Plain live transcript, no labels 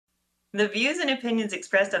The views and opinions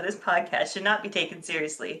expressed on this podcast should not be taken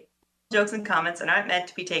seriously. Jokes and comments are not meant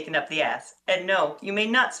to be taken up the ass. And no, you may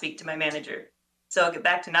not speak to my manager. So get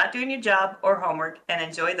back to not doing your job or homework and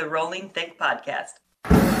enjoy the Rolling Thick podcast.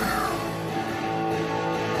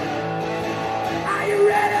 Are you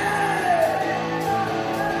ready?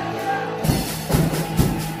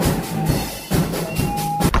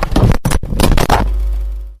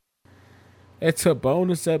 It's a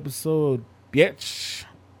bonus episode, bitch.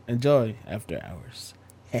 Enjoy after hours.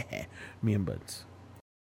 Me and Buds.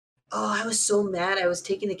 Oh, I was so mad. I was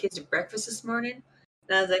taking the kids to breakfast this morning.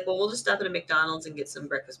 And I was like, well, we'll just stop at a McDonald's and get some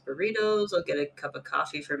breakfast burritos. I'll get a cup of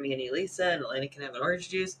coffee for me and Elisa, and Elena can have an orange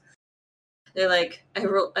juice. They're like, I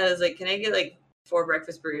was like, can I get like 4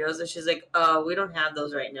 breakfast burritos? And she's like, we don't have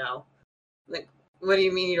those right now. I'm like, what do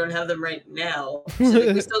you mean you don't have them right now? She's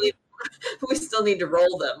like, we still need to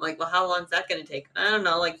roll them. Like, well, how long is that going to take? I don't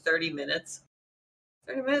know, like 30 minutes.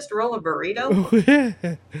 30 minutes to roll a burrito?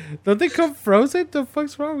 Don't they come frozen? The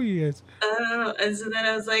fuck's wrong with you guys? I don't know. And so then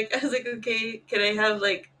I was like, okay, can I have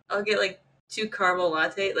like, I'll get like 2 caramel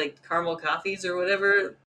latte, like caramel coffees or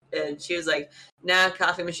whatever. And she was like, nah,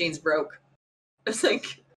 coffee machine's broke. I was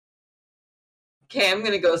like, okay, I'm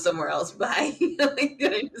going to go somewhere else. Bye. Like,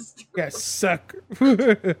 I just You guys suck.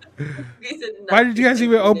 Why did you guys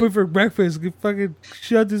even open for breakfast? You fucking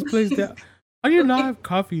shut this place down. How do you not have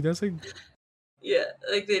coffee? That's like... Yeah,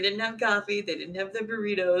 like they didn't have coffee, they didn't have the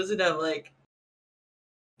burritos, and I'm like,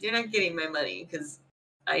 you're not getting my money, because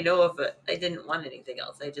I know if I didn't want anything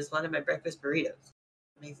else. I just wanted my breakfast burritos.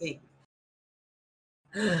 My thing.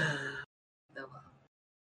 I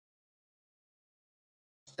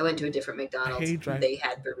went to a different McDonald's, and they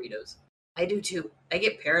had burritos. I do too. I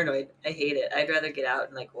get paranoid. I hate it. I'd rather get out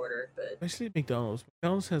and like order, but... Especially McDonald's.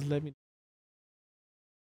 McDonald's has let me...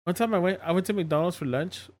 One time I went to McDonald's for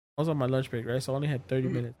lunch. I was on my lunch break, right? So I only had 30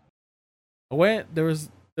 minutes. I went, there was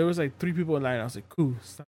like 3 people in line. I was like, cool,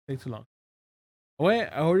 it's not gonna take too long.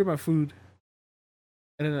 I ordered my food,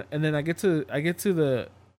 and then I get to the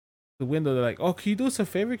window. They're like, oh, can you do us a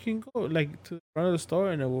favor? Can you go like to the front of the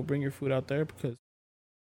store and then we'll bring your food out there? Because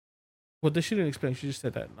well, they shouldn't explain. She just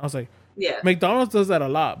said that. I was like, yeah. McDonald's does that a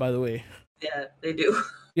lot, by the way. Yeah, they do.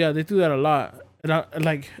 Yeah, they do that a lot. And I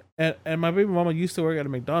like, and my baby mama used to work at a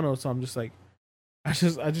McDonald's, so I'm just like, I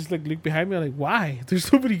just like look behind me. I'm like, why?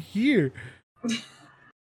 There's nobody here.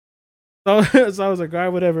 So I was like, all right,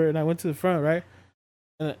 whatever. And I went to the front, right?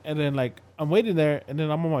 And then like I'm waiting there, and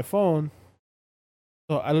then I'm on my phone.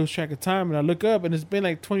 So I lose track of time, and I look up, and it's been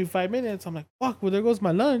like 25 minutes. I'm like, fuck, well there goes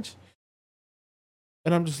my lunch.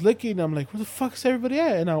 And I'm just looking, and I'm like, where the fuck is everybody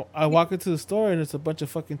at? And I walk into the store, and it's a bunch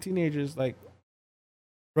of fucking teenagers like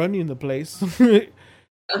running the place. and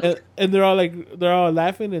they're all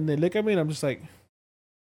laughing, and they look at me, and I'm just like.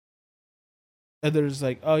 And they're just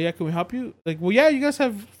like, oh, yeah, can we help you? Like, well, yeah, you guys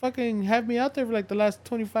have me out there for like the last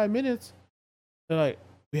 25 minutes. They're like,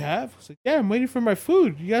 we have? I was like, yeah, I'm waiting for my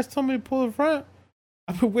food. You guys told me to pull in front.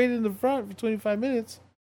 I've been waiting in the front for 25 minutes.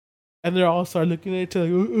 And they're all start looking at each other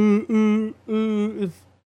like,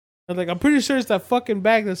 I'm like, I'm pretty sure it's that fucking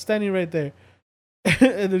bag that's standing right there.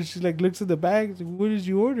 And then she like looks at the bag. Like, what did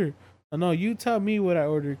you order? I know, you tell me what I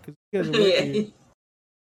ordered because you guys are working here.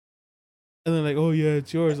 And they're like, oh, yeah,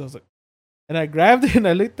 it's yours. I was like, and I grabbed it and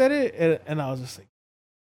I looked at it and I was just like,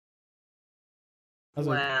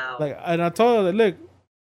 wow. Like, and I told her, like, look,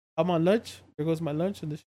 I'm on lunch. Here goes my lunch,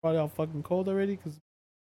 and this shit's probably all fucking cold already. Cause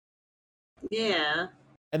yeah.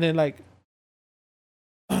 And then like,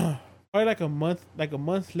 probably like a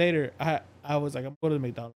month later, I was like, I'm going to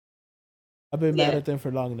McDonald's. I've been mad at them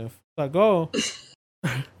for long enough. So I go,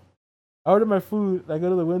 I order my food. I go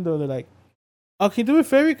to the window. And they're like, oh, can you do me a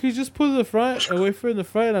favor? Can you just pull to the front and wait for her in the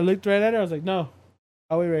front? And I looked right at her. I was like, no,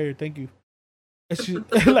 I'll wait right here. Thank you. And she,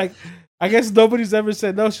 like, I guess nobody's ever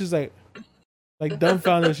said no. She's like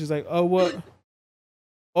dumbfounded. She's like, oh, what?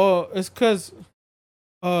 Oh, it's because,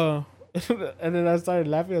 and then I started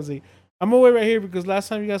laughing. I was like, I'm going to wait right here because last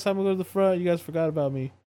time you guys saw me go to the front, you guys forgot about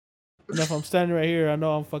me. And if I'm standing right here, I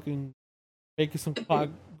know I'm fucking making some clock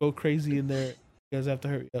go crazy in there. You guys have to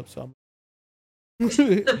hurry up. So I'm...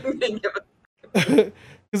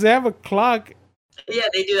 Because they have a clock. Yeah,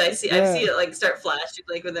 they do. I see it like start flashing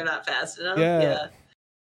like when they're not fast enough. Yeah.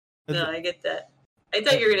 No, I get that. I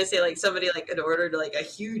thought you were gonna say like somebody like had ordered like a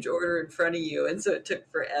huge order in front of you, and so it took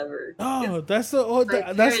forever. Oh, that's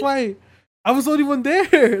that's why I was the only one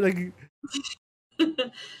there. Like,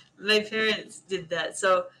 my parents did that.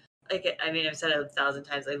 So, like, I mean, I've said it 1,000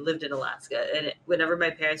 times. I lived in Alaska, and whenever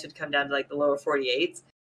my parents would come down to like the lower 48s,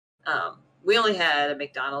 we only had a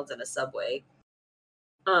McDonald's and a Subway.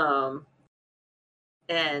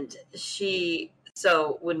 And she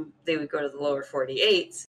so when they would go to the lower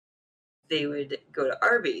 48s, they would go to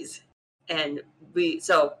Arby's. And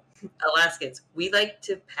Alaskans, we like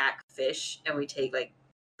to pack fish, and we take like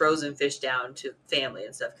frozen fish down to family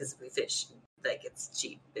and stuff because we fish like it's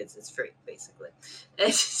cheap, it's free basically.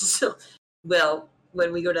 And so, well,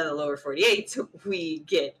 when we go down the lower 48s, we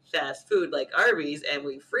get fast food like Arby's, and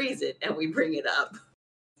we freeze it and we bring it up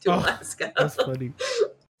to Alaska. That's funny.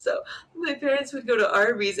 So my parents would go to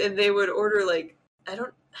Arby's and they would order like I'm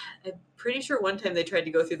pretty sure one time they tried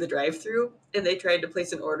to go through the drive-thru and they tried to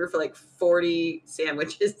place an order for like 40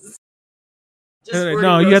 sandwiches.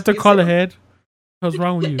 No, you have to call ahead. What's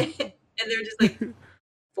wrong with you? And they're just like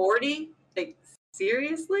 40? Like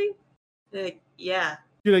seriously? They're like, yeah.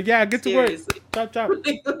 You're like, yeah, get to work. Chop, chop.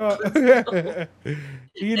 Just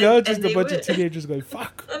a bunch of teenagers going,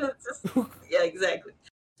 fuck. Yeah, exactly.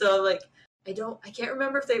 So I'm like, I can't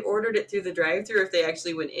remember if they ordered it through the drive-thru or if they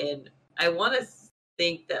actually went in. I want to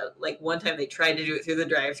think that like one time they tried to do it through the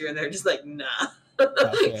drive-thru and they're just like, nah. You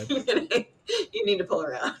need to pull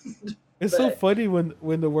around. It's so funny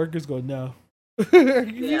when the workers go, no.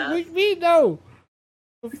 Me, no.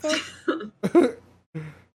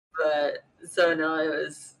 But so no, it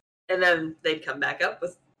was, and then they'd come back up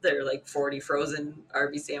with their like 40 frozen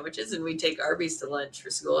Arby's sandwiches, and we'd take Arby's to lunch for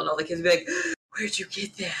school, and all the kids would be like, "Where'd you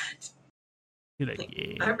get that?" You're like,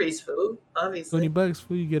 yeah, Arby's food, obviously. $20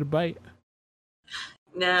 food, you get a bite.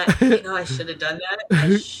 Nah, I should have done that.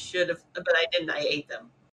 I should have, but I didn't. I ate them.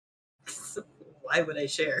 So why would I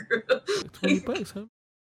share? $20, huh?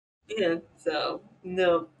 Yeah, so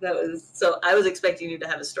no, that was so. I was expecting you to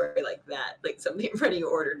have a story like that, like somebody in front of you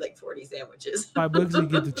ordered like 40 sandwiches. $5, you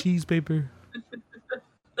get the cheese paper.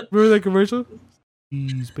 Remember that commercial?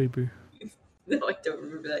 Cheese paper. No, I don't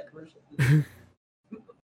remember that commercial.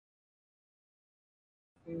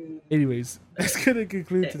 Anyways, that's gonna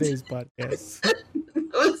conclude today's podcast. That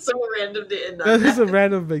was so random to end on. That is a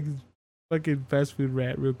random like, fucking fast food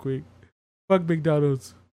rant, real quick. Fuck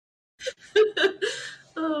McDonald's.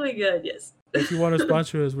 Oh my god, yes. If you want to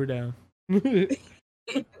sponsor us, we're down. Yes.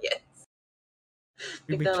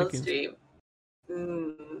 Big McDonald's stream.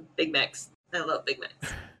 Big Macs. I love Big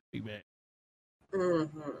Macs. Big Mac.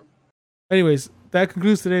 Mm-hmm. Anyways, that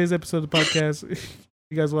concludes today's episode of the podcast. If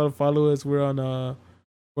you guys want to follow us, we're on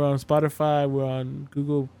Spotify, we're on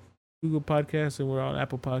Google Podcasts, and we're on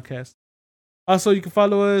Apple Podcasts. Also, you can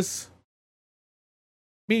follow us.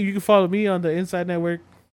 You can follow me on the Inside Network,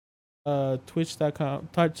 twitch.com,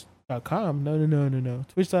 no,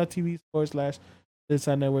 twitch.tv/The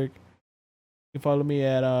Inside Network. You can follow me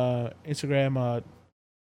at Instagram,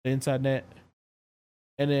 The Inside Net.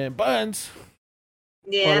 And then Buns.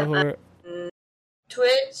 Yeah.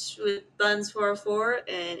 Twitch with Buns404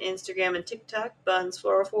 and Instagram and TikTok,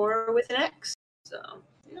 Buns404 with an X. So,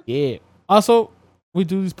 yeah. Also, we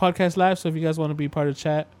do these podcasts live, so if you guys want to be part of the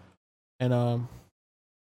chat and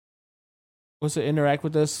interact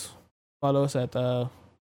with us, follow us at or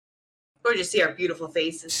just see our beautiful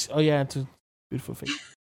faces. Oh yeah, it's a beautiful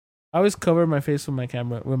face. I always cover my face with my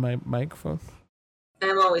camera, with my microphone.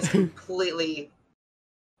 I'm always completely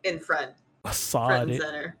in front. Front and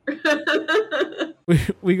center.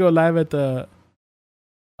 we go live at the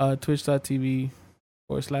twitch.tv/The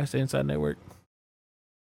Inside Network.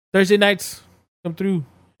 Thursday nights, come through,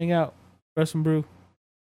 hang out, grab some brew.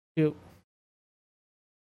 Chill.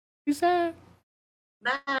 Peace out.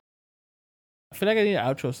 Bye. I feel like I need an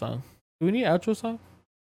outro song. Do we need an outro song?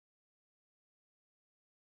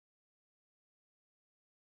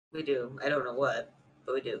 We do. I don't know what,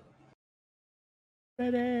 but we do.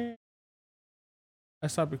 Ready. I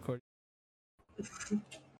stopped recording.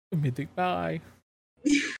 Mythic, bye.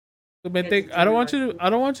 So, Mythic, I don't want you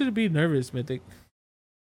to be nervous, Mythic.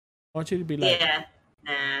 I want you to be like, yeah,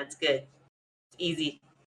 nah, it's good. It's easy.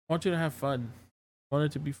 I want you to have fun. I want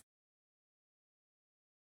it to be fun.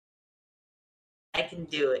 I can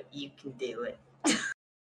do it. You can do it.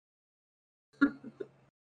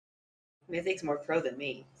 Mythic's more pro than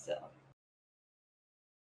me, so.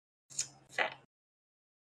 Fact.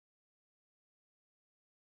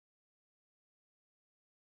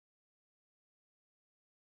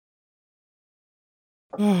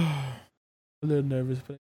 A little nervous,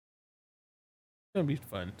 but it's gonna be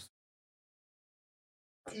fun.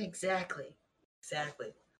 Exactly.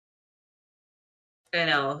 I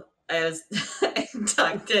know. I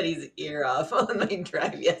talked Teddy's ear off on my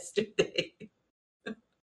drive yesterday.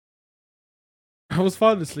 I was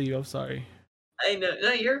falling asleep. I'm sorry. I know.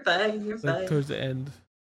 No, you're fine. You're fine. Towards the end.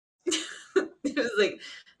 It was like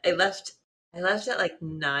I left at like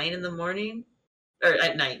 9 in the morning, or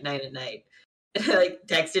at night, 9 at night, And I like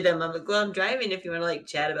texted him. I'm like, well, I'm driving if you want to like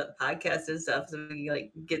chat about the podcast and stuff, so we can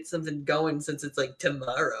like get something going since it's like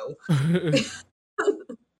tomorrow. It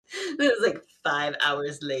was like 5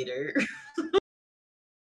 hours later.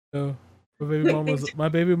 No, my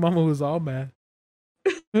baby mama was all mad.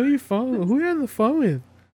 Who you phone? Who you on the phone with?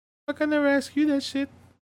 How can I never ask you that shit?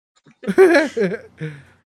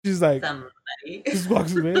 She's like, Somebody. just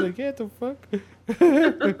walks away like, yeah, the fuck.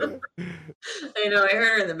 I know. I heard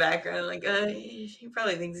her in the background. Like, he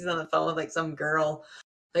probably thinks he's on the phone with like some girl.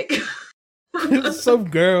 Like, some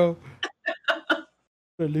girl.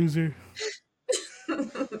 A loser.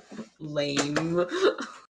 Lame.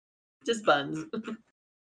 Just buns.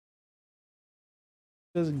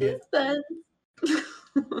 Doesn't get. Just buns.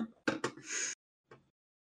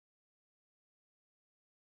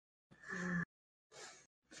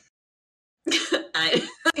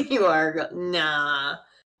 You are nah.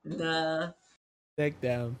 Neck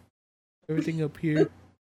down. Everything up here.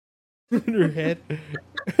 In her head.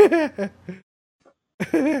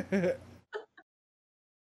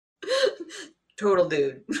 Total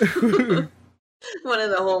dude. One of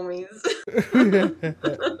the homies.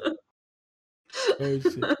 Oh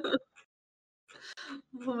shit.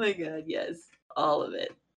 Oh my god, yes. All of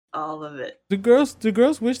it. All of it. Do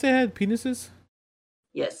girls wish they had penises?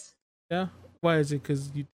 Yes. Yeah. Why is it?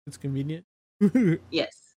 Because it's convenient.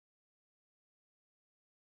 Yes.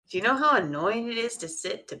 Do you know how annoying it is to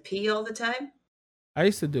sit to pee all the time? I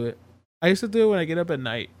used to do it. I used to do it when I get up at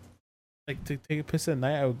night. Like to take a piss at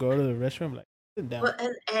night, I would go to the restroom like sit down. Well,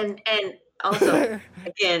 and also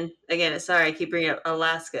again, sorry, I keep bringing up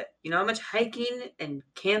Alaska. You know how much hiking and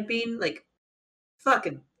camping, like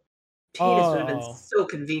fucking penis would have been so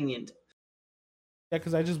convenient. Yeah,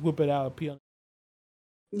 because I just whip it out and pee on it.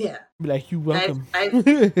 Yeah. Be like, you welcome.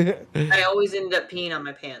 I always end up peeing on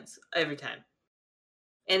my pants every time.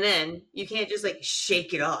 And then you can't just like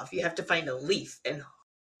shake it off. You have to find a leaf and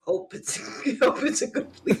hope it's a good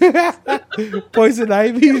leaf. Poison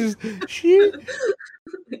ivy.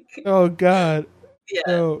 Oh god. Yeah.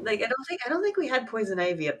 No. Like I don't think we had poison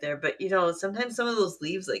ivy up there, but you know, sometimes some of those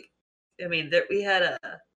leaves, like I mean, we had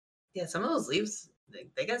some of those leaves,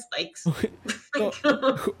 they got spikes.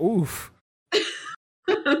 Oof.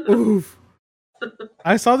 Oof.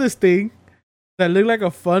 I saw this thing that looked like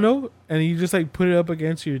a funnel, and you just like put it up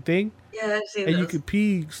against your thing. Yeah, I've seen and those. You could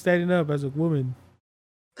pee standing up as a woman.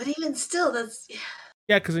 But even still, that's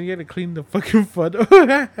yeah, because then you had to clean the fucking funnel.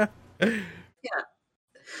 Yeah.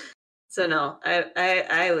 So no,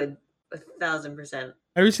 I would 1,000%.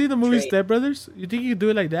 Have you seen the movie Step Brothers? You think you could do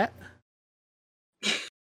it like that?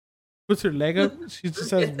 Puts her leg up. She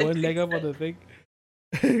just has one leg up on the thing.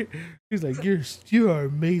 He's like, you are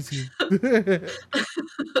amazing.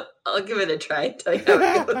 I'll give it a try. Tell you how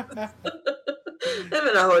it goes. I'm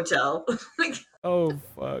in a hotel. Oh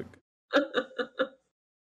fuck.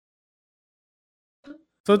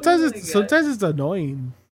 Sometimes it's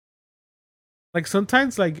annoying. Like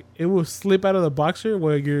sometimes like it will slip out of the boxer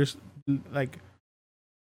where you're like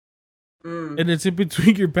and it's in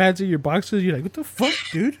between your pants and your boxers. You're like, what the fuck,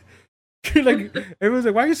 dude? You're like, everyone's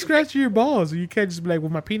like, why are you scratching your balls? And you can't just be like,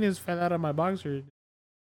 well, my penis fell out of my boxer,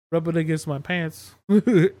 rub it against my pants.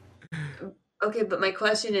 Okay, but my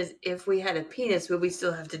question is, if we had a penis, would we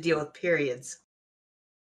still have to deal with periods?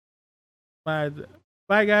 Bye,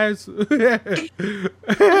 guys.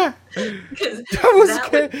 that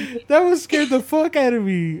was scared the fuck out of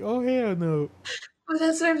me. Oh hell no. Well,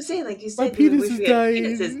 that's what I'm saying. Like you said, my penis is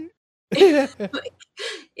dying. Like,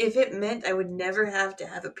 if it meant I would never have to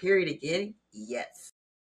have a period again, yes.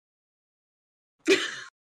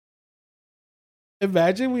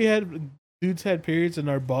 Imagine dudes had periods and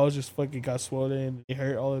our balls just fucking got swollen and they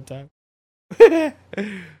hurt all the time.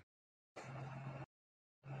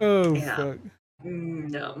 Oh yeah. Fuck.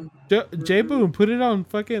 No. J Boom, put it on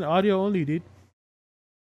fucking audio only, dude.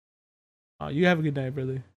 Oh, you have a good night,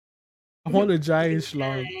 brother. I want a giant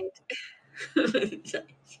schlong.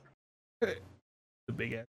 The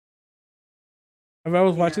big ass. I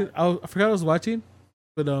was watching. I forgot I was watching,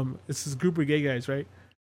 but it's this group of gay guys, right?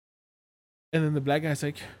 And then the black guy's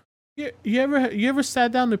like, "Yeah, you ever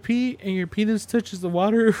sat down to pee and your penis touches the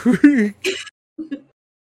water?"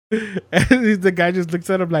 And the guy just looks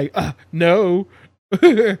at him like, "No,"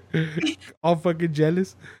 all fucking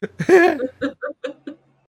jealous. I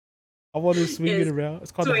want to swing it around.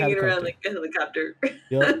 It's called the helicopter. Around like a helicopter.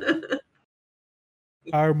 Yep.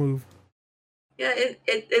 Power move. Yeah,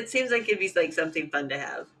 it seems like it'd be like something fun to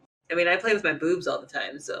have. I mean, I play with my boobs all the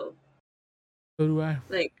time, so. So do I.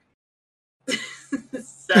 Like,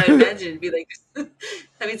 so I imagine it'd be like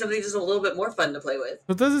having something just a little bit more fun to play with.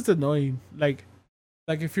 Sometimes it's annoying. Like,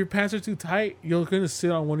 Like if your pants are too tight, you're gonna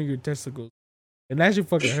sit on one of your testicles, and that shit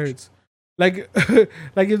fucking hurts. Like,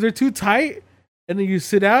 like if they're too tight, and then you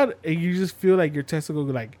sit out, and you just feel like your testicle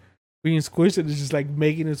like being squished, and it's just like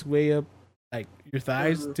making its way up like your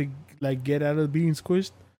thighs to like get out of being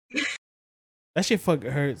squished. That shit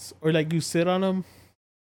fucking hurts. Or like you sit on them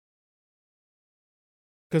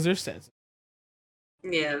because they're sensitive.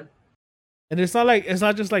 Yeah. And it's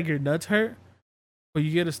not just like your nuts hurt, but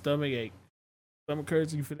you get a stomach ache. Stomach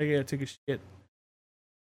hurts and you feel like you gotta take a shit.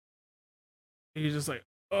 And you're just like,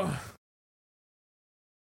 oh.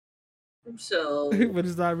 So but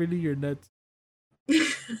it's not really your nuts.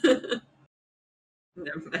 Never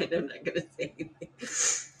mind, I'm not gonna say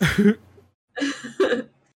anything.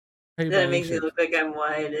 That makes me look like I'm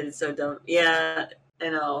white and so dumb. Yeah, I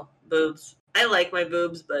know. Boobs. I like my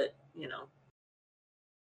boobs, but you know.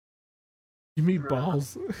 You mean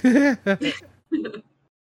balls? Yeah.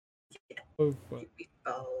 Oh fuck.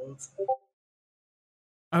 Balls.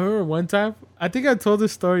 I remember one time. I think I told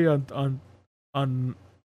this story on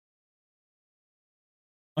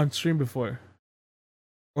stream before,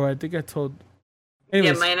 or I think I told.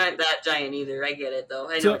 Anyways. Yeah, mine aren't that giant either. I get it though.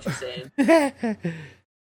 I know what you're saying.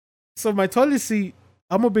 So my toilet seat,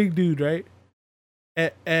 I'm a big dude, right?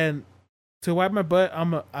 And to wipe my butt,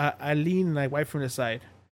 I lean and I wipe from the side.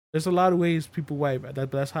 There's a lot of ways people wipe,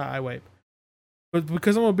 but that's how I wipe. But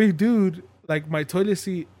because I'm a big dude, like my toilet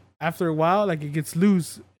seat, after a while, like it gets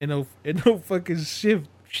loose and it'll fucking shift.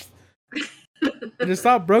 And it's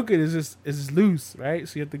not broken, it's just loose, right?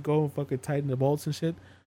 So you have to go and fucking tighten the bolts and shit.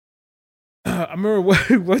 I remember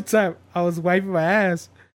one time I was wiping my ass,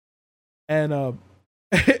 and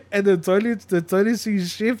and the toilet seat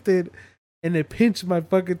shifted, and it pinched my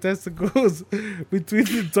fucking testicles between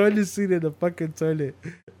the toilet seat and the fucking toilet.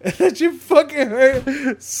 And that shit fucking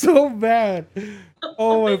hurt so bad.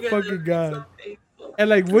 Oh my fucking god! So and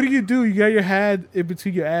like, what do? You got your hand in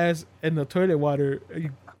between your ass and the toilet water.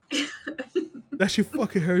 That shit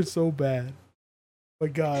fucking hurt so bad. My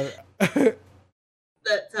god.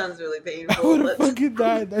 That sounds really painful. I would have fucking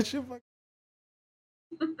died. That shit fucking...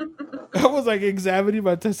 I was like examining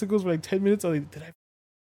my testicles for like 10 minutes. I was like, oh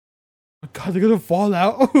my god, they're gonna fall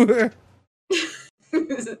out. Am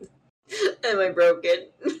I broken?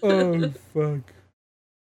 Oh fuck.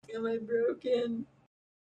 Am I broken?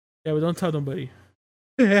 Yeah, but don't tell nobody.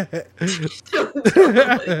 Don't tell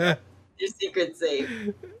nobody. Your secret's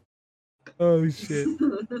safe. Oh shit.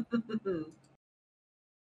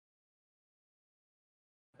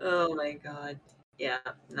 Oh my god. Yeah,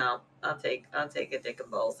 no. I'll take a dick and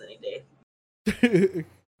balls any day.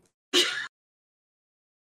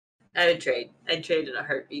 I would trade. I'd trade in a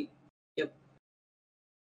heartbeat. Yep.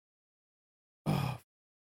 Oh.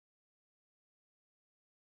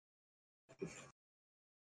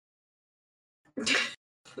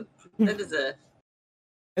 That is a...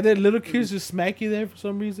 And then little kids just smack you there for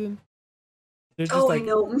some reason. They're just like, I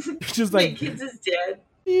know. Just like, my kids is dead.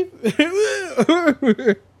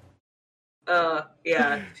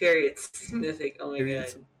 Yeah, period sniffing. Oh my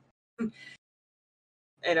god.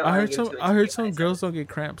 I heard some girls don't get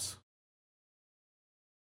cramps.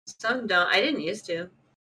 Some don't. I didn't used to.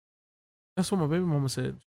 That's what my baby mama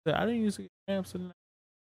said. I didn't used to get cramps.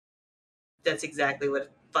 That's exactly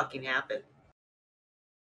what fucking happened.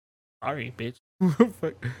 Sorry, bitch.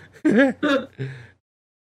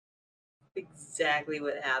 Exactly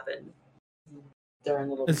what happened.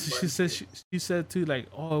 She said too, like,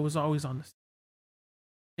 oh, it was always on the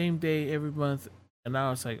same day every month, and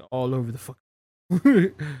now it's like all over the fuck. Yeah,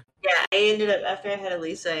 I ended up, after I had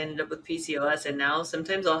Elisa, I ended up with PCOS, and now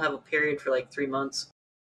sometimes I'll have a period for like 3 months.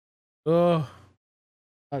 Oh,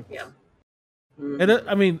 yeah. Mm-hmm. And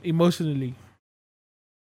I mean, emotionally.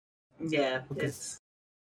 Yeah, okay.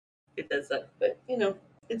 It does suck, but you know,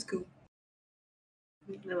 it's cool.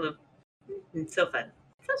 I love it. It's so fun.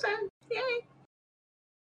 So fun. Yay.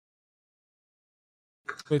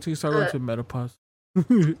 Wait till you start going to menopause.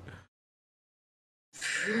 I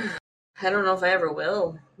don't know if I ever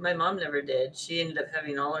will. My mom never did. She ended up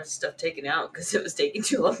having all her stuff taken out because it was taking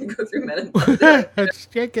too long to go through menopause.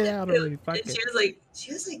 Check it out already.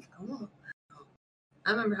 She was like, oh.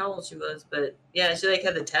 I remember how old she was, but yeah, she like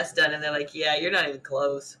had the test done, and they're like, yeah, you're not even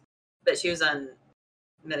close. But she was on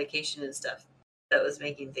medication and stuff that was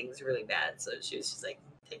making things really bad, so she was just like,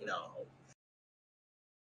 take it all.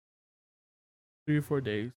 3 or 4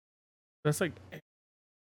 days. That's like... I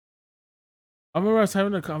remember I was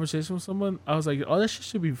having a conversation with someone. I was like, oh, that shit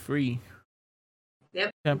should be free. Yep.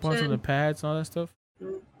 Tampons and the pads and all that stuff.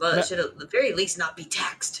 Well, it should at the very least not be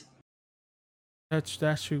taxed. That's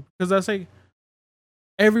true. Because that's like...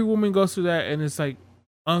 Every woman goes through that, and it's like...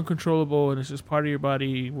 uncontrollable and it's just part of your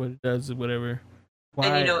body. What it does, whatever.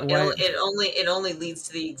 And Why? Why? it only leads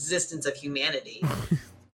to the existence of humanity.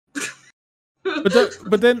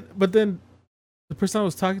 but then the person I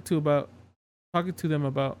was talking to them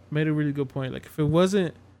about made a really good point. Like if it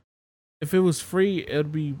was free, it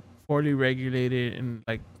would be poorly regulated and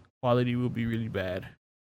like quality would be really bad.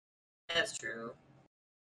 That's true.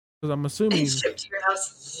 Because I'm And assuming shipped to your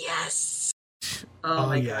house, yes. Oh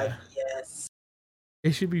my god, yes.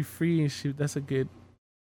 it should be free and shoot. That's a good.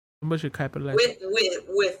 Somebody should capitalize.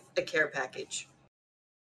 With a care package.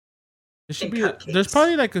 It should be. There's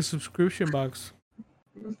probably like a subscription box.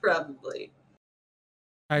 Probably.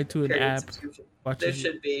 Tied to an app. There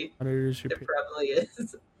should be. There probably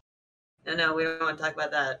is. No, we don't want to talk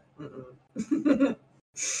about that.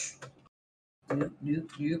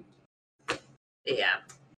 Nope. Yeah.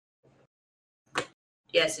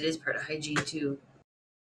 Yes, it is part of hygiene too.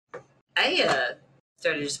 I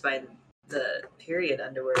started just buying the period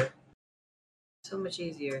underwear. So much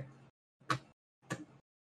easier.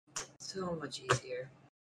 So much easier.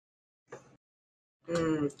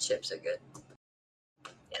 Chips are good.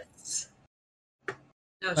 Yes.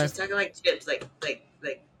 No, she's talking like chips, like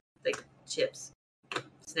chips,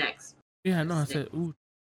 snacks. Yeah, no, I said ooh,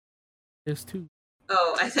 there's two.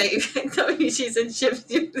 Oh, I thought she said chips.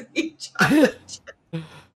 You eat chocolate chips.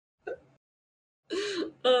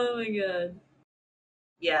 Oh my god.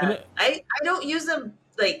 Yeah, I don't use them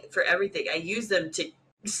like for everything. I use them to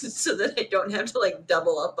so that I don't have to like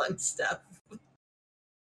double up on stuff.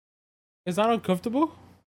 Is that uncomfortable?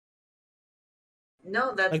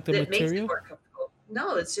 No, that like the that material? makes it more comfortable.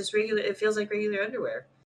 No, it's just regular. It feels like regular underwear.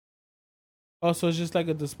 Oh, so it's just like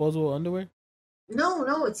a disposable underwear? No,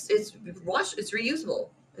 it's wash. It's reusable.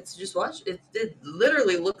 It's just wash. It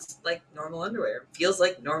literally looks like normal underwear. Feels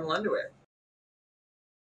like normal underwear.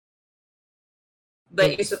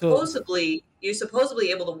 But you're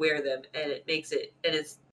supposedly able to wear them, and it makes it, and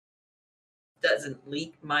it doesn't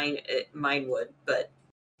leak. Mine would, but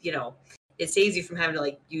you know, it saves you from having to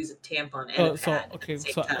like use a tampon and a pad. Okay,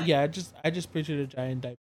 so time. Yeah, I just pictured a giant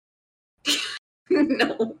diaper.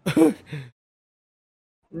 No.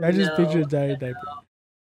 I just pictured a giant diaper.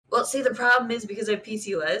 Well, see, the problem is because I have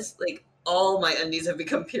PCOS, like all my undies have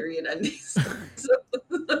become period undies. So,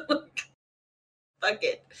 fuck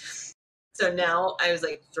it. So now I was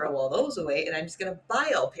like, throw all those away, and I'm just gonna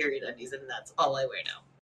buy all period undies, and that's all I wear now.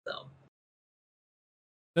 So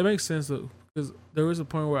that makes sense though, because there was a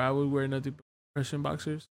point where I would wear nothing but compression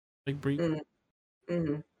boxers, like brief.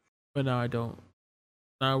 Mm-hmm. But now I don't.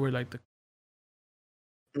 Now I wear like the.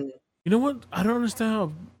 You know what? I don't understand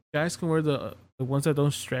how guys can wear the ones that don't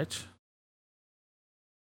stretch,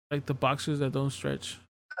 like the boxers that don't stretch.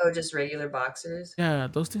 Oh, just regular boxers. Yeah,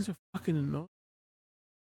 those things are fucking annoying.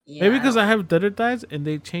 Yeah, maybe because I have thunder thighs and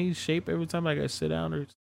they change shape every time like I sit down or.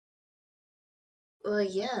 Well,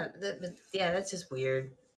 yeah, that's just weird.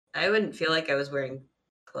 I wouldn't feel like I was wearing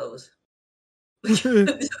clothes.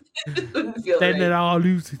 Then it all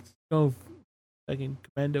loses. Go, fucking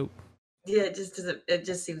commando. Yeah, it just doesn't. It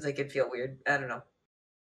just seems like it'd feel weird. I don't know.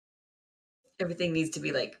 Everything needs to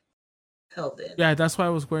be like held in. Yeah, that's why I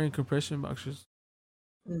was wearing compression boxers.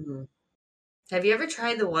 Mm-hmm. Have you ever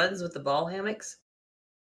tried the ones with the ball hammocks?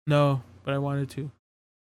 No, but I wanted to.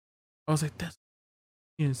 I was like, that's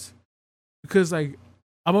yes, because like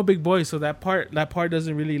I'm a big boy, so that part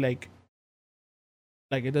doesn't really like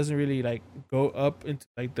it doesn't really like go up into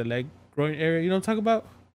like the leg groin area. You know what I'm talking about?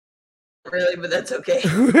 Really, but that's okay.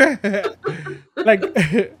 Like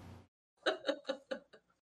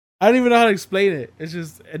I don't even know how to explain it. It's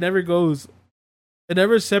just it never goes. It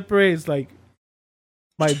never separates like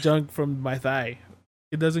my junk from my thigh.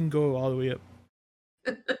 It doesn't go all the way up.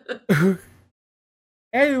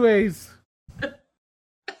 Anyways.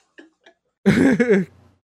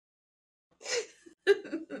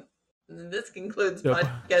 This concludes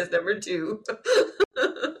podcast number 2.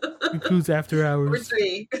 Concludes after hours. Number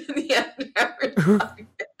 3. The after hours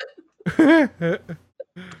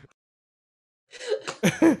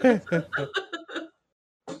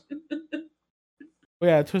Well,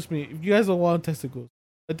 yeah, trust me. If you guys don't want testicles,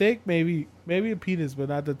 a dick, maybe a penis, but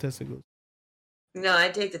not the testicles. No,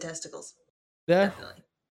 I'd take the testicles. Yeah. Definitely.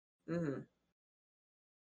 Mm-hmm.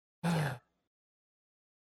 Yeah.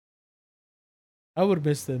 I would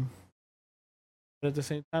miss them, but at the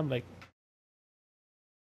same time, like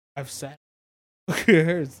I've sat. It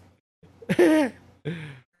hurts.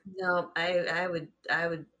 No, I would.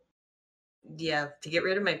 Yeah, to get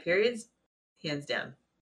rid of my periods, hands down.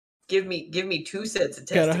 Give me 2 sets of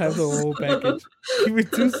testicles. Gotta have the whole package. Give me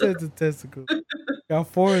 2 sets of testicles. Got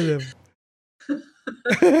 4 of them.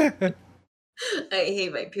 I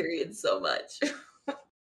hate my period so much. I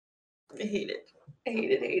hate it. I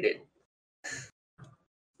hate it.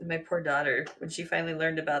 My poor daughter, when she finally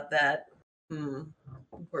learned about that,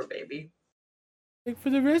 poor baby. Like for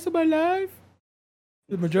the rest of my life,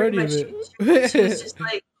 the Pretty majority of much, she was it. just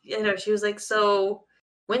like, she was like, so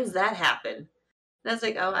when's that happen? And I was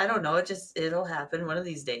like, oh, I don't know. It'll happen one of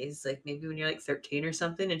these days. Like maybe when you're like 13 or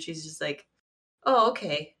something. And she's just like, oh,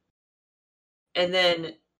 okay. And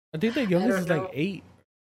then I think the I youngest don't is like know. 8.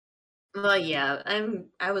 Well, yeah,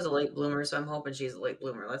 I was a late bloomer, so I'm hoping she's a late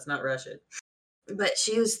bloomer. Let's not rush it. But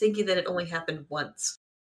she was thinking that it only happened once.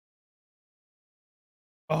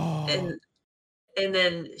 Oh, And and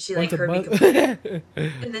then she like once a heard me month. complain.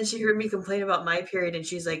 And then she heard me complain about my period and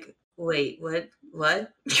she's like, "Wait, what?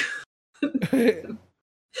 What?" You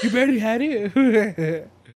barely had it.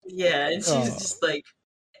 Yeah, and she was Oh, just like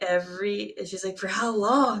and she's like, "For how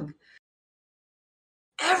long?"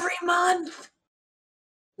 Every month.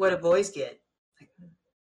 What do boys get? Like, the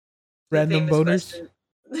random famous boners. question.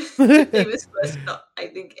 The famous question I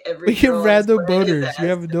think We every get girl on this random planet has boners. You asked.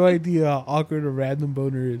 have no idea how awkward a random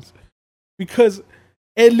boner is. Because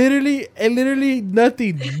it literally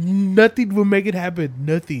nothing will make it happen.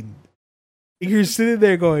 Nothing. You're sitting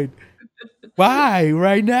there going, why?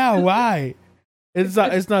 Right now? Why? It's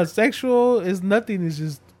not sexual, it's nothing, it's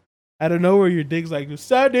just out of nowhere your dick's like,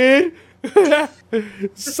 son it.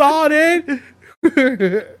 Saw it.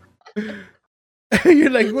 You're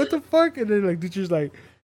like, what the fuck? And then like teacher's like,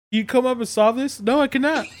 you come up and solve this? No, I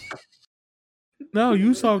cannot. No,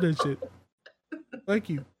 you solve that shit. Thank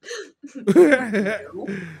you. No.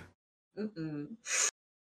 Mm-mm.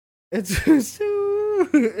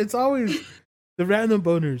 It's always the random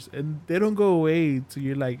boners, and they don't go away till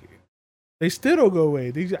you're like, they still don't go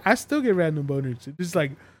away. I still get random boners. It's just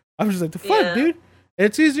like I'm just like the fuck, Yeah. dude.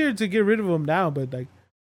 It's easier to get rid of them now, but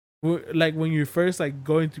like when you're first like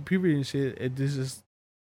going through puberty and shit,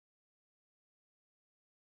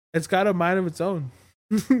 it's got a mind of its own.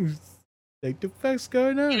 Like the fuck's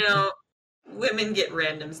going You on? know, women get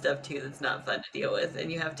random stuff too that's not fun to deal with,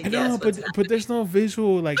 and you have to I know, guess what's but there's no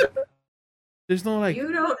visual like there's no like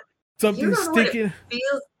You don't you something don't know what it sticking.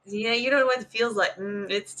 feels. Yeah, you don't know what it feels like.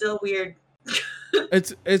 It's still weird.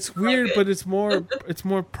 It's Not weird, good. but it's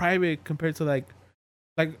more private compared to like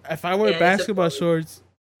if I wear Yeah, I basketball suppose shorts,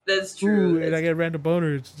 that's true. ooh, and I That's get a random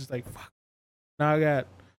boner, it's just like fuck. Now I got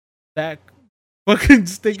that fucking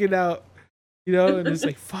sticking out, and it's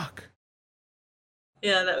like fuck.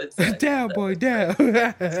 yeah, that would suck. Damn That boy, would damn.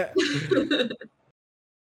 suck.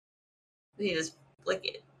 You just flick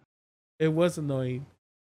it. It was annoying,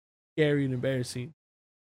 scary, and embarrassing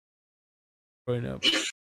growing up.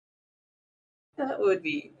 That would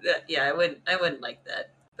be that. Yeah, I wouldn't like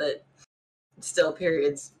that. But still,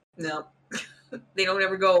 periods. No, they don't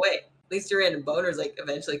ever go away. At least your random boners like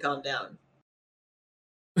eventually calm down.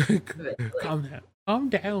 Eventually, Calm down. Calm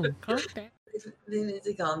down. Calm down. they need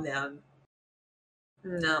to calm down.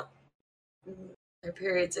 No, our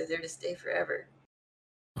periods are there to stay forever.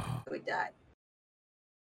 We die.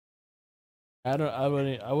 I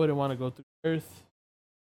wouldn't want to go through birth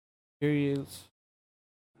periods.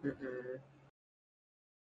 Mm-mm.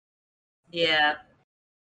 Yeah,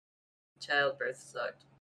 childbirth sucked.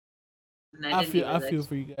 And I didn't I even like. feel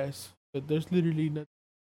for you guys, but there's literally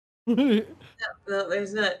nothing. No,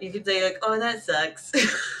 there's not. You could say like, "Oh, that sucks."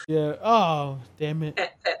 Yeah. Oh, damn it.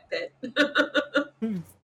 Pet, pet, pet.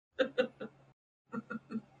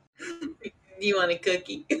 Do you want a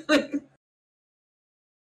cookie?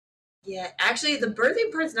 Yeah, actually, the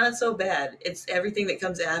birthing part's not so bad. It's everything that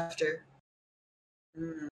comes after.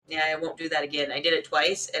 Yeah, I won't do that again. I did it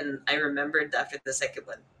twice, and I remembered after the second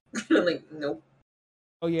one. I'm like, nope,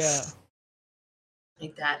 Oh yeah.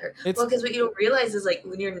 like that. Or, It's well, because what you don't realize is like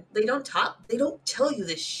when they don't tell you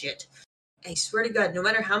this shit. I swear to God, no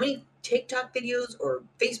matter how many TikTok videos or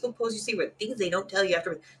Facebook posts you see where things they don't tell you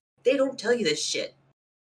afterwards, they don't tell you this shit.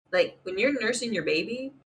 Like when you're nursing your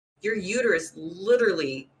baby, your uterus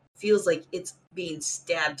literally feels like it's being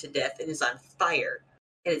stabbed to death and is on fire.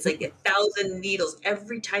 And it's like 1,000 needles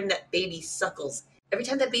every time that baby suckles. Every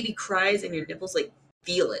time that baby cries and your nipples like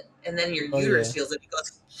feel it. And then your oh yeah. uterus feels it. It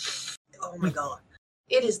goes, oh my God.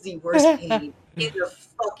 It is the worst pain in the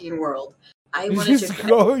fucking world. I You wanted to just cry.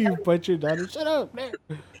 go, you punch your daughter. Shut up, man.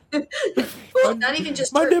 Well, not even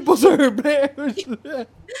just My her. nipples hurt, man.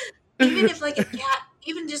 Even if like a cat,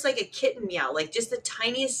 even just like a kitten meow, like just the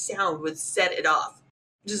tiniest sound would set it off.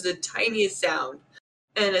 Just the tiniest sound.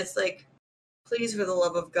 And it's like, please, for the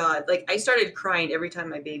love of God. Like I started crying every time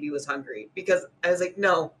my baby was hungry because I was like,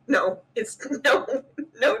 no, it's no,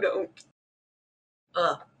 don't.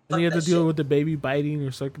 Ugh, And you fuck have to that deal shit. with the baby biting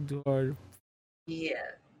or sucking too hard. Yeah.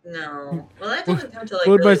 No. Well, that doesn't come till like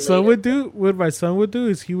What my really son later. would do, what my son would do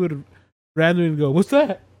is he would randomly go, "What's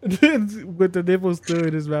that?" with the nipple still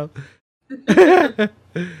in his mouth.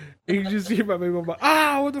 You can just hear my baby mama,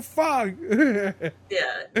 what the fuck?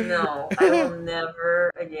 Yeah. No, I will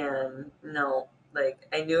never again. No. Like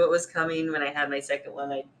I knew it was coming when I had my second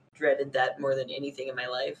one. I dreaded that more than anything in my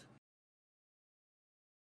life.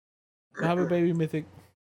 Have a baby, Mythic.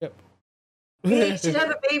 Yep. Yeah, you should have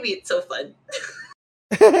a baby. It's so fun.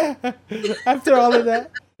 After all of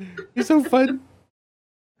that, it's so fun.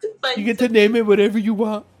 Fun, You get so to name cute. it whatever you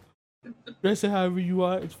want. Dress it however you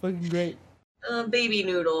want. It's fucking great. Baby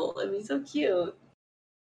noodle. I mean, so cute.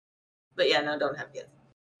 But yeah, no, don't have kids.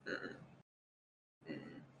 Mm-mm. Mm-mm.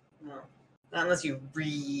 No, not unless you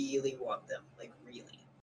really want them. Like really,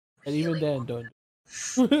 And even really then, want don't.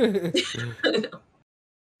 them.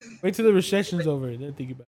 Wait till the recession's over and then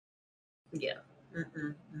think about Yeah.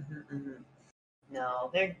 Mm-mm, mm-mm, mm-mm.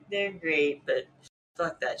 No, they're great, but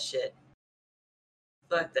fuck that shit.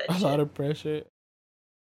 Fuck that it. A lot shit. of pressure.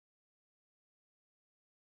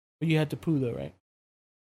 But you had to poo though, right?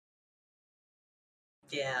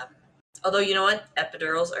 Yeah. Although you know what,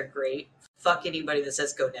 epidurals are great. Fuck anybody that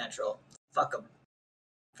says go natural. Fuck them.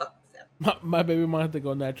 Fuck them. My baby mom had to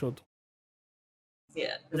go natural.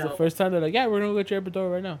 Yeah. It was the No. first time they're like, yeah, we're gonna go get your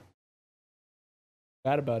epidural right now.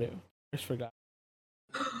 Forgot about it. Just forgot.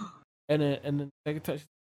 And then second time,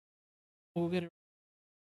 we'll get it.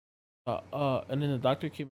 And then the doctor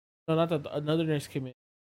came. No, not that. Another nurse came in.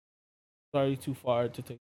 Sorry, too far to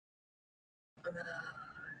take.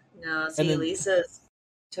 No, And see, then Lisa's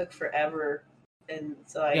took forever, and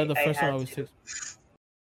so yeah, I the I first one I had was to. sick.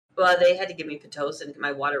 Well, they had to give me pitocin.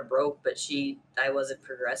 My water broke, but I wasn't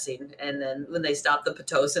progressing. And then when they stopped the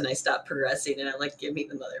pitocin, I stopped progressing, and I'm like, give me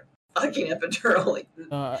the mother fucking epidural. Like,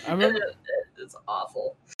 I and remember. it's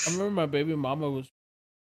awful. I remember my baby mama was.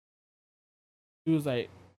 She was like,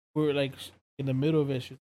 we were like in the middle of it.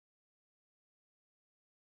 She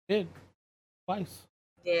did twice.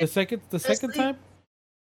 Yeah, The second honestly, time,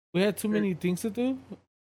 we had too mm, many things to do.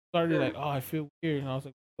 Started like, mm, oh, I feel weird, and I was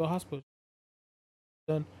like, go to the hospital.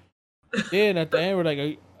 Done. Then at the end, we're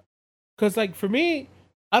like, because like for me,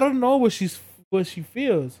 I don't know what she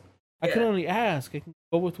feels. I can yeah, only ask. I can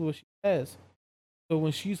go with what she says. So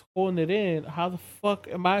when she's holding it in, how the fuck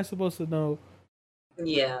am I supposed to know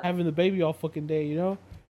yeah, having the baby all fucking day? You know.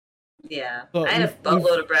 yeah. So I had a we've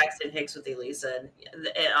buttload of Braxton Hicks with Elisa, and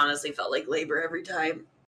it honestly felt like labor every time.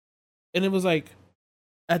 and it was like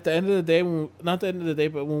at the end of the day, not the end of the day,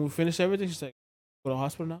 but when we finished everything, she's like, go to the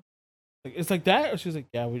hospital now. Like it's like that, or she's like,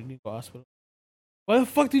 yeah, we need to go to the hospital. Why the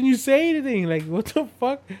fuck didn't you say anything? Like what the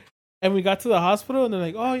fuck? And we got to the hospital, and they're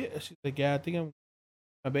like, oh yeah. She's like, yeah, I think I'm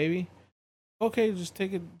my baby. Okay, just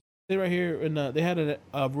take it, stay right here. And they had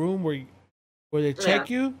a room where they Yeah. check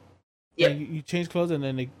you, and Yep. you change clothes, and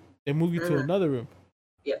then they move you to Mm-hmm. another room.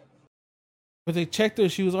 Yep. But they checked her;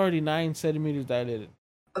 she was already 9 centimeters dilated.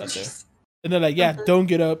 Oh, Right there. jeez. And they're like, "Yeah, don't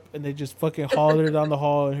get up," and they just fucking haul her down the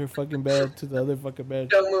hall in her fucking bed to the other fucking bed,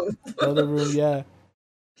 Don't move. the other room. Yeah,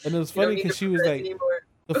 and it was You don't funny need because to she was progress like,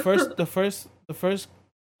 anymore. the first,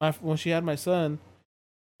 when she had my son,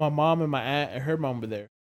 my mom and my aunt and her mom were there,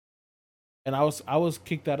 and I was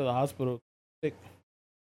kicked out of the hospital sick.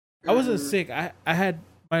 I wasn't Mm, sick. I had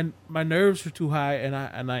my nerves were too high, and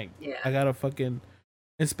yeah. I got a fucking,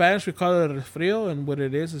 in Spanish we call it a resfriado, and what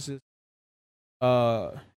it is just you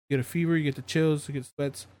get a fever, you get the chills, you get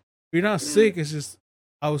sweats. You're not Mm, sick. It's just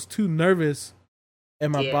I was too nervous,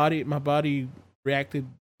 and my yeah. body reacted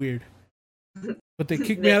weird. But they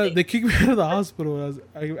kicked me out. They, They kicked me out of the hospital.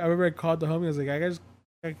 I remember I called the homie. I was like, I got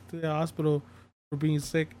back to the hospital for being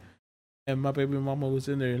sick, and my baby mama was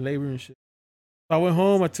in there in labor and shit. So I went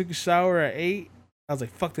home. I took a shower at 8. I was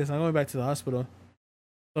like, fuck this. I'm going back to the hospital.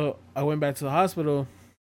 So I went back to the hospital,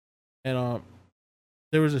 and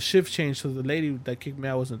there was a shift change. So the lady that kicked me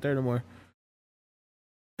out wasn't there no more.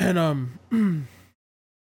 And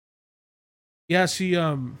yeah, she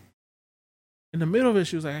in the middle of it,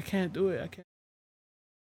 she was like, I can't do it. I can't.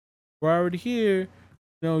 We're already here.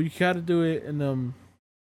 No, you gotta do it. And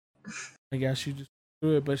I guess she just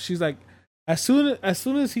do it. But she's like, as soon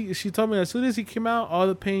as she told me, as soon as he came out, all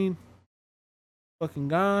the pain fucking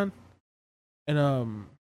gone. And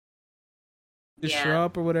just show yeah.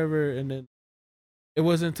 up or whatever. And then it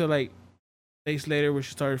wasn't until like days later where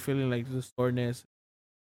she started feeling like the soreness,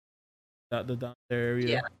 the down there Yeah.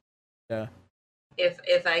 area. Yeah.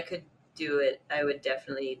 If I could do it, I would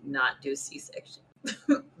definitely not do C-section.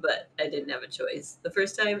 But I didn't have a choice the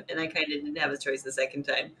first time, and I kind of didn't have a choice the second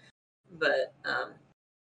time. But I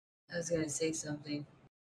was gonna say something.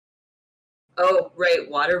 Oh, right,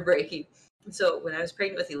 water breaking. So when I was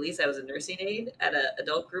pregnant with Elise, I was a nursing aide at an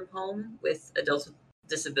adult group home with adults with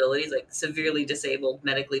disabilities, like severely disabled,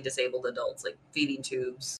 medically disabled adults, like feeding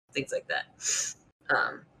tubes, things like that.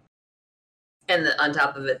 Um, and on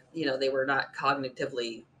top of it, they were not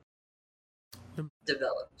cognitively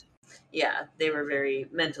developed. Yeah, they were very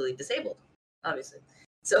mentally disabled, obviously.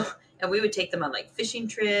 So, and we would take them on like fishing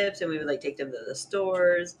trips, and we would like take them to the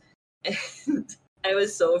stores. And I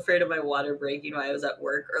was so afraid of my water breaking while I was at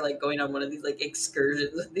work, or like going on one of these like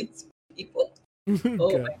excursions with these people.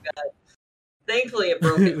 Oh my god! Thankfully, it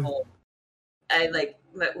broke at home.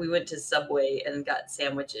 We went to Subway and got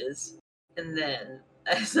sandwiches, and then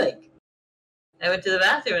I was like, I went to the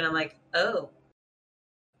bathroom, and I'm like, oh,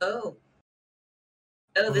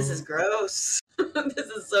 this is gross. This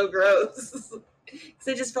is so gross. Because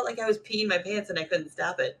I just felt like I was peeing my pants and I couldn't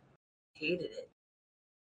stop it. Hated it.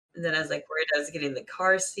 And then I was like worried I was getting the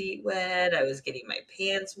car seat wet. I was getting my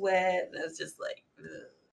pants wet. And I was just like, ugh.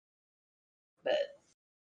 But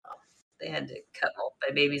they had to cut both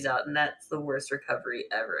my babies out. And that's the worst recovery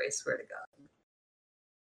ever, I swear to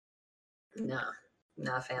God.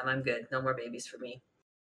 Nah, fam, I'm good. No more babies for me.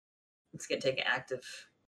 It's going to take an act of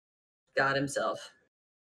God himself.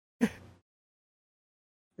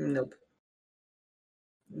 Nope.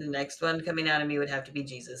 The next one coming out of me would have to be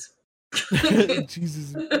Jesus.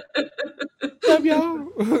 Jesus. Love y'all.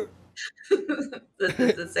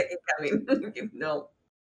 the second coming. No.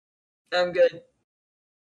 I'm good.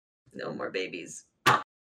 No more babies.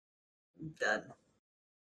 Done.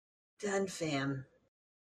 Done, fam.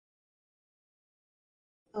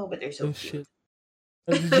 Oh, but they're so cute.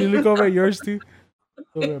 Shit. Did you look over at yours too?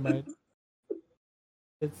 Over at mine.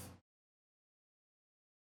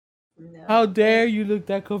 No. How dare you look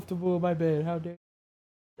that comfortable in my bed? How dare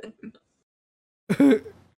I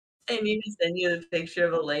need to send you the picture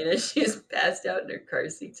of Elena. She's passed out in her car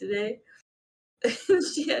seat today.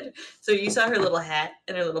 So you saw her little hat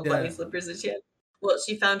and her little bunny slippers that she had? Well,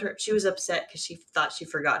 she was upset because she thought she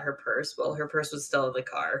forgot her purse. Well, her purse was still in the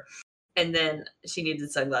car. And then she needed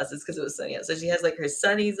sunglasses because it was sunny out. So she has like her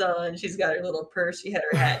sunnies on. She's got her little purse. She had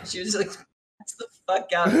her hat. And she was like, "Pass the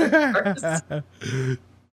fuck out of her purse."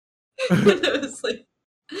 And I was like,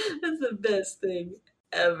 that's the best thing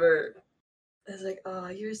ever. I was like, oh,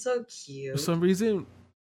 you're so cute. For some reason,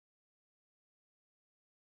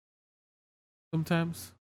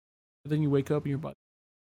 sometimes, but then you wake up and your body,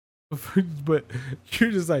 but you're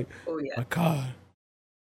just like, oh yeah, my God.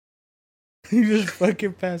 You just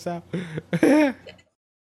fucking pass out.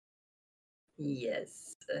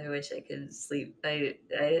 Yes, I wish I could sleep.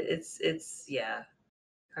 It's yeah.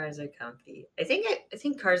 Cars are comfy. I think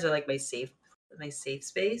cars are like my safe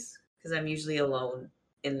space because I'm usually alone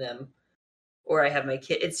in them, or I have my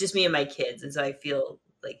kid. It's just me and my kids, and so I feel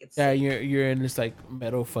like it's safe. You're in this like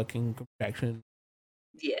metal fucking contraction.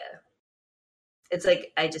 Yeah, it's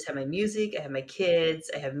like I just have my music, I have my kids,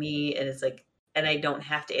 I have me, and it's like, and I don't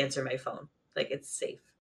have to answer my phone. Like it's safe.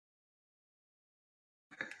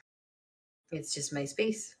 It's just my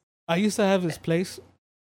space. I used to have this place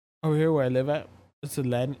over here where I live at. It's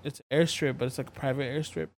an airstrip, but it's like a private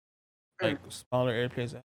airstrip, like smaller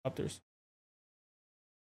airplanes and helicopters.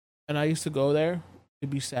 And I used to go there to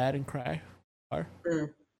be sad and cry,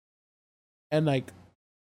 and like,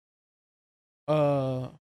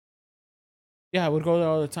 yeah, I would go there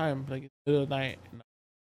all the time, like in the middle of the night,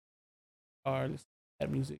 or listen to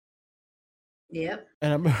that music. Yep.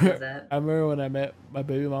 And I remember when I met my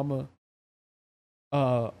baby mama,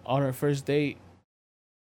 on our first date.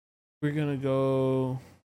 We're gonna go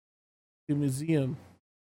to a museum,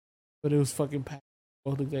 but it was fucking packed.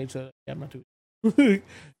 Both looked at each other. Yeah, I'm not doing it.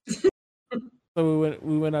 So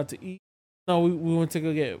we went out to eat. No, we went to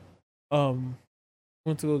go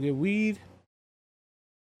get weed,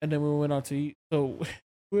 and then we went out to eat. So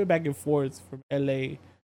we went back and forth from LA,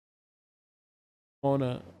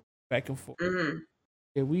 Mona, back and forth.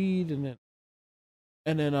 Get weed, and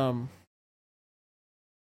then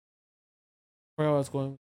where I was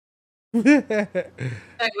going. Talk about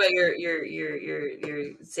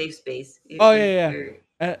your safe space. Yeah.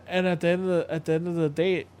 And at the end of the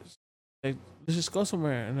date, like, let's just go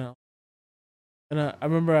somewhere. And I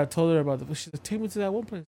remember I told her about the. She's like, take me to that one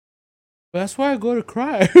place. But that's why I go to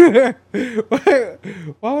cry.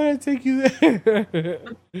 Why would I take you there?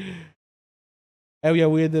 And yeah,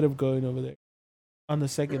 we ended up going over there on the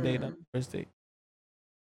second date, not the first date.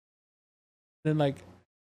 Then like,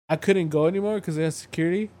 I couldn't go anymore because they had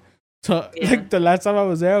security. So like the last time I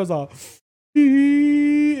was there, I was all.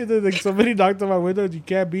 And then like somebody knocked on my window. You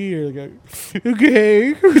can't be here. Like,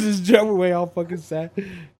 okay, just jump away, all fucking sad.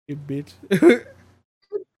 You bitch.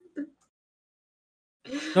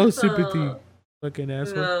 No sympathy, Oh, fucking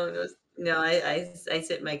asshole. no. I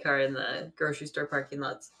sit in my car in the grocery store parking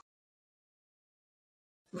lots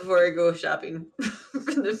before I go shopping for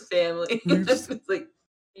the family. Oops. It's like,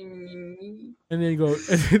 And then you go,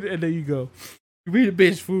 and then you go. You be the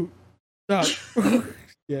bitch food. Stop.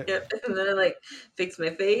 Yeah. yep. And then I like fix my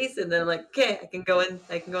face, and then I'm like, okay, I can go in.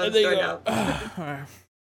 I can go in And the then you store go. now. Alright.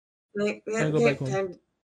 Like, yeah, Then go okay, back home. time.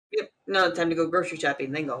 Yep. No, time to go grocery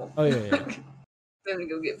shopping. Then go home. Oh yeah, yeah. Time to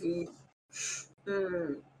go get food.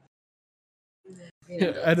 Mm. Being Yeah,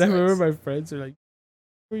 adult and I remember sucks. my friends are like,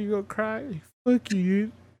 "Where you gonna cry? Like, fuck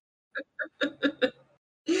you,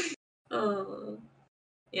 Oh,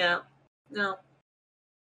 yeah. No,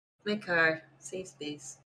 my car, safe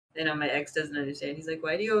space. I know my ex doesn't understand. He's like,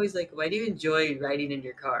 why do you enjoy riding in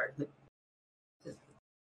your car? Like,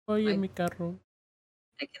 Oye, I, mi carro.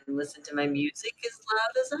 I can listen to my music as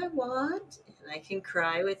loud as I want, and I can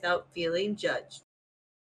cry without feeling judged.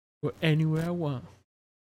 Go anywhere I want."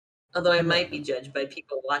 Although I I'm like, might be judged by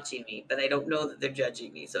people watching me, but I don't know that they're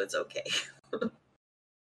judging me, so it's okay.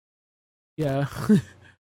 yeah.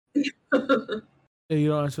 Yeah, you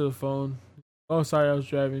don't answer the phone. Oh, sorry, I was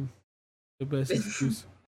driving. The best excuse.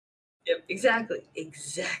 Yep, exactly.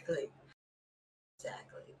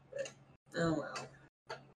 But, oh well.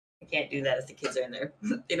 I can't do that if the kids are in there.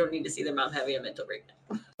 They don't need to see their mom having a mental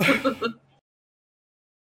breakdown.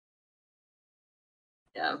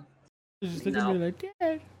 Yeah. They just look at me No. like,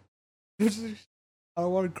 Dad. I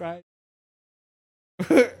don't want to cry.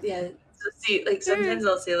 Yeah. So see, like sometimes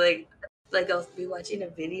I'll say like I'll be watching a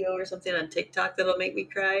video or something on TikTok that'll make me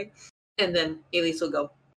cry, and then Elise will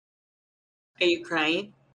go, "Are you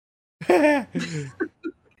crying?"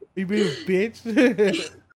 You being a bitch.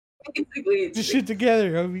 Basically, it's Just shit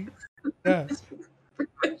together, homie. Yeah.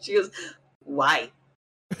 she goes, "Why?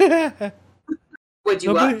 What'd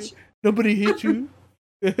you nobody, watch?" nobody hit you.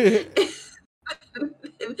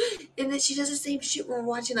 And then she does the same shit when we're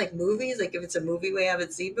watching like movies. Like if it's a movie we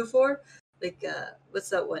haven't seen before, like what's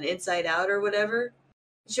that one, Inside Out or whatever.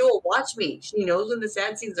 She will watch me. She knows when the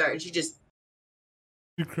sad scenes are, and she just,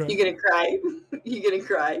 You cry. "You gonna cry? You gonna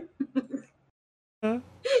cry?" Huh?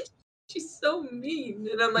 She's so mean,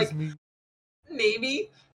 and I'm It's like, me. maybe,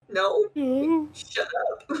 no, No. shut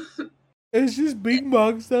up. It's just big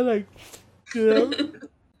mugs that like, you know.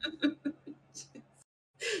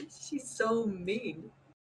 She's so mean.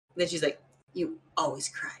 And then she's like, "You always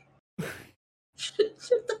cry."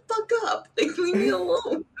 Shut the fuck up. Like, leave me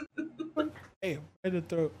alone. Hey, right in the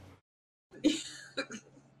throat.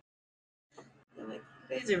 I'm like,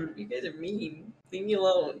 you guys are mean. Leave me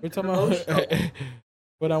alone. Every I'm time emotional.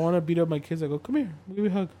 when I want to beat up my kids, I go, "Come here, give me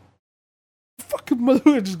a hug." Fucking mother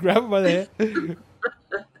would just grab him by the head.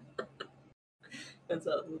 That's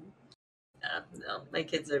awesome. No, my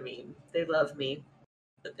kids are mean. They love me,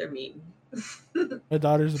 but they're mean. My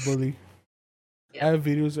daughter's a bully. I Yeah. have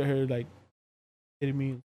videos of her like hitting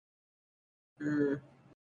me. Mm.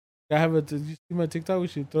 I have a. Did you see my TikTok where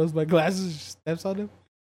she throws my glasses, and she steps on them?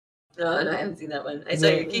 No, I haven't seen that one. I saw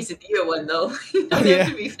your No. quesadilla one though. You Oh don't have yeah,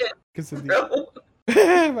 to be fancy, quesadilla.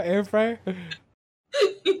 bro. My air fryer.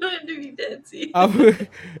 You don't have to be fancy.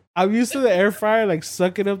 I'm used to the air fryer like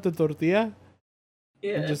sucking up the tortilla and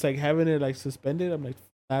Yeah. just like having it like suspended. I'm like,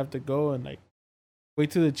 I have to go and like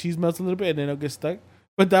wait till the cheese melts a little bit and then it'll get stuck.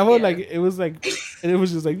 But that one, Yeah. like, it was like, and it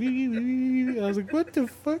was just like, I was like, what the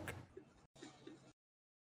fuck?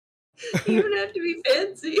 You don't have to be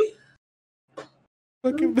fancy.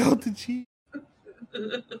 Fucking melted cheese.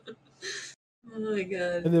 Oh my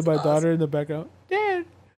god, And then it's my awesome. daughter in the background, Dad,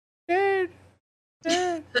 Dad,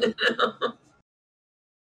 Dad.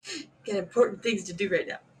 Got important things to do right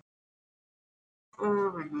now.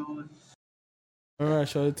 Oh my god. Remember I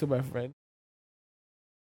showed it to my friend.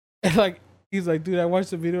 And like, he's like, dude, I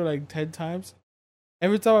watched the video like 10 times.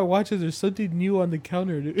 Every time I watch it, there's something new on the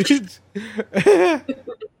counter, dude.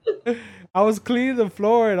 I was cleaning the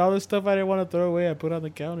floor and all the stuff I didn't want to throw away, I put on the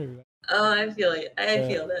counter. Oh, I feel it. I Yeah.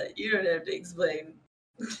 feel that. You don't have to explain.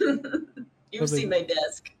 I You've was seen like, my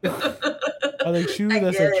desk. I was like, shoe, I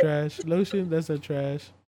that's get a it. trash. Lotion, that's a trash.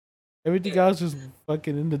 Everything Yeah. else just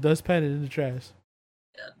fucking in the dustpan and in the trash.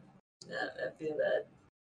 Yeah, I feel that.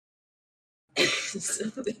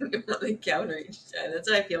 Something on the counter each time. That's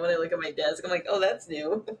how I feel when I look at my desk. I'm like, oh, that's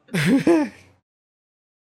new.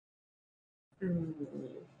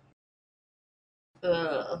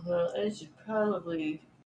 I should probably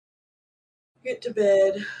get to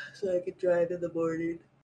bed so I could drive in the morning.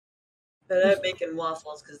 But I'm making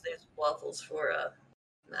waffles because there's waffles for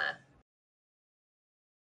nah.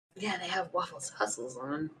 Yeah, they have waffles hustles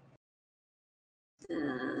on.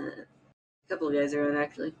 A couple of guys are on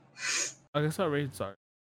actually. I guess I'll rate sorry.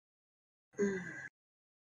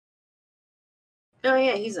 Oh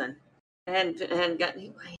yeah, he's on. I hadn't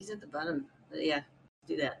gotten. He's at the bottom. But yeah,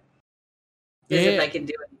 do that. As if Yeah. I can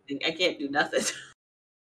do anything. I can't do nothing.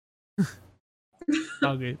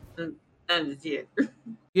 All good. I'm just here.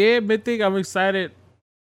 Yeah, Mythic, I'm excited.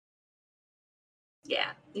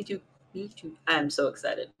 Yeah, me too. Me too. I'm so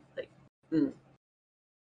excited. Like, mm,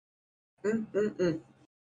 mm, mm, mm.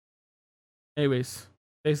 Anyways,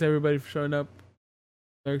 thanks everybody for showing up.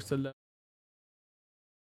 Thanks to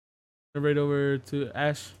right over to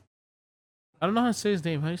Ash. I don't know how to say his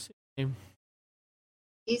name. How do you say his name?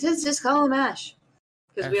 He says just call him Ash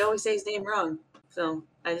because we Ash. always say his name wrong. So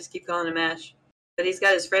I just keep calling him Ash. But he's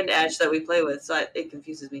got his friend Ash that we play with, so it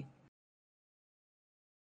confuses me.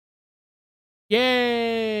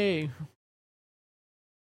 Yay!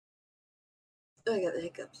 Oh, I got the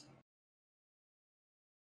hiccups.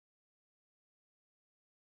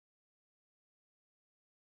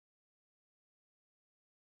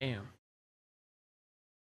 Damn.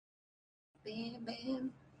 Bam,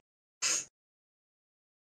 bam.